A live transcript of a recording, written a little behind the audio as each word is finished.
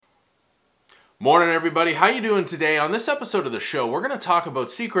Morning, everybody. How you doing today? On this episode of the show, we're going to talk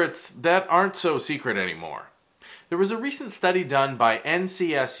about secrets that aren't so secret anymore. There was a recent study done by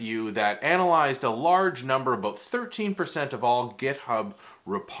NCSU that analyzed a large number, about 13% of all GitHub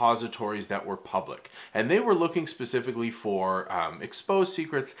repositories that were public. And they were looking specifically for exposed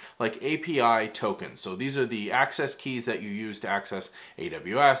secrets like API tokens. So these are the access keys that you use to access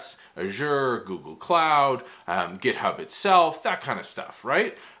AWS, Azure, Google Cloud, GitHub itself, that kind of stuff,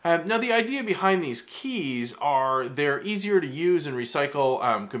 right? Now the idea behind these keys are they're easier to use and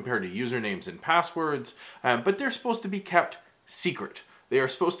recycle compared to usernames and passwords, but they're supposed to be kept secret. They are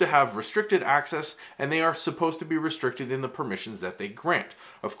supposed to have restricted access, and they are supposed to be restricted in the permissions that they grant.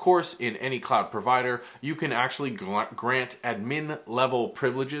 Of course, in any cloud provider, you can actually grant admin level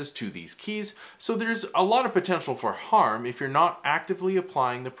privileges to these keys, so there's a lot of potential for harm if you're not actively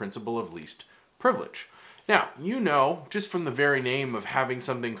applying the principle of least privilege. Now, you know, just from the very name of having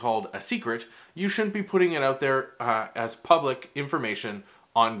something called a secret, you shouldn't be putting it out there as public information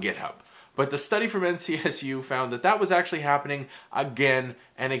on GitHub. But the study from NCSU found that that was actually happening again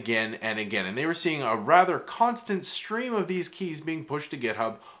and again and again. And they were seeing a rather constant stream of these keys being pushed to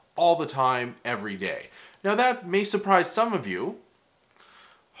GitHub all the time, every day. Now that may surprise some of you.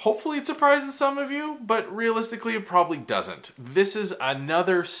 Hopefully it surprises some of you, but realistically it probably doesn't. This is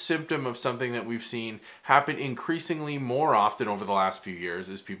another symptom of something that we've seen happen increasingly more often over the last few years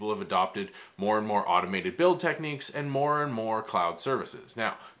as people have adopted more and more automated build techniques and more cloud services.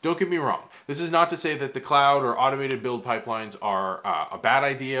 Now, don't get me wrong. This is not to say that the cloud or automated build pipelines are a bad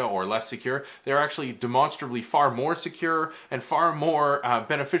idea or less secure. They're actually demonstrably far more secure and far more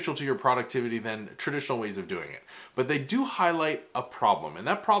beneficial to your productivity than traditional ways of doing it. But they do highlight a problem, and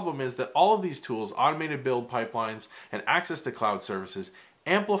that problem is that all of these tools, automated build pipelines, and access to cloud services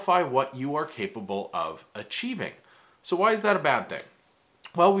amplify what you are capable of achieving. So why is that a bad thing?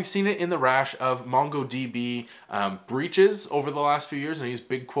 Well, we've seen it in the rash of MongoDB breaches over the last few years, and I use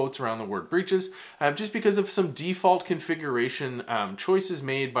big quotes around the word breaches, just because of some default configuration choices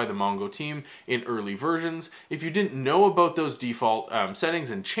made by the Mongo team in early versions. If you didn't know about those default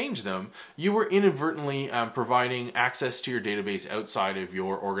settings and change them, you were inadvertently providing access to your database outside of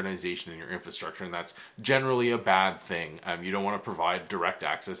your organization and your infrastructure, and that's generally a bad thing. You don't want to provide direct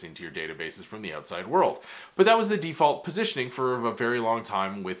access into your databases from the outside world. But that was the default positioning for a very long time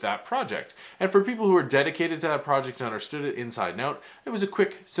with that project. And for people who were dedicated to that project and understood it inside and out, it was a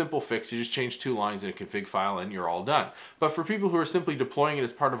quick, simple fix. You just change 2 lines in a config file and you're all done. But for people who are simply deploying it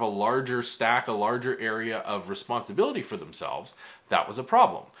as part of a larger stack, a larger area of responsibility for themselves, that was a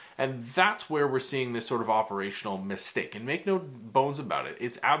problem. And that's where we're seeing this sort of operational mistake. And make no bones about it,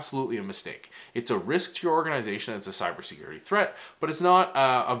 it's absolutely a mistake. It's a risk to your organization, it's a cybersecurity threat, but it's not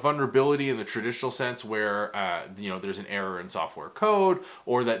a vulnerability in the traditional sense where there's an error in software code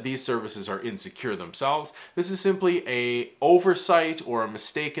or that these services are insecure themselves. This is simply a oversight or a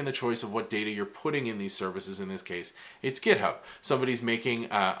mistake in the choice of what data you're putting in these services. In this case, it's GitHub. Somebody's making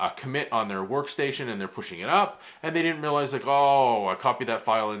a commit on their workstation and they're pushing it up, and they didn't realize, like, oh, I copied that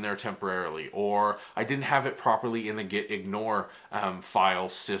file in there temporarily, or I didn't have it properly in the git ignore file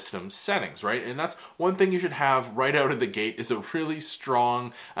system settings, right? And that's one thing you should have right out of the gate, is a really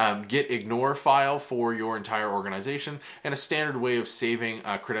strong git ignore file for your entire organization, and a standard way of saving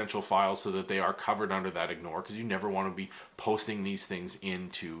credential files so that they are covered under that ignore, because you never want to be posting these things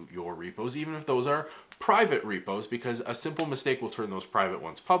into your repos, even if those are private repos, because a simple mistake will turn those private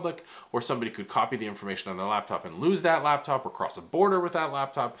ones public, or somebody could copy the information on their laptop and lose that laptop, or cross a border with that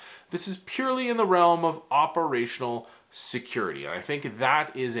laptop. This is purely in the realm of operational security. And I think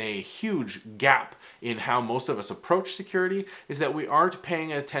that is a huge gap in how most of us approach security, is that we aren't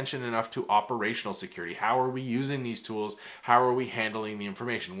paying attention enough to operational security. How are we using these tools? How are we handling the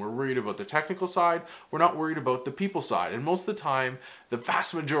information? We're worried about the technical side. We're not worried about the people side. And most of the time, the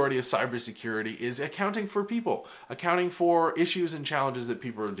vast majority of cybersecurity is accounting for people, accounting for issues and challenges that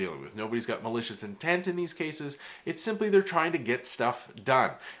people are dealing with. Nobody's got malicious intent in these cases. It's simply they're trying to get stuff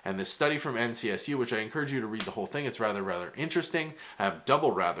done. And this study from NCSU, which I encourage you to read the whole thing, it's rather interesting.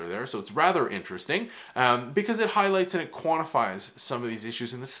 Double rather there, so it's rather interesting because it highlights and it quantifies some of these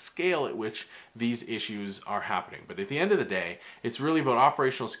issues and the scale at which these issues are happening. But at the end of the day, it's really about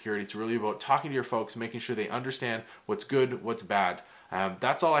operational security. It's really about talking to your folks, making sure they understand what's good, what's bad.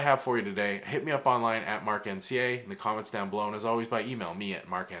 That's all I have for you today. Hit me up online at MarkNCA in the comments down below, and as always by email, me at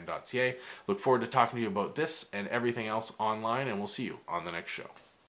markn.ca. Look forward to talking to you about this and everything else online, and we'll see you on the next show.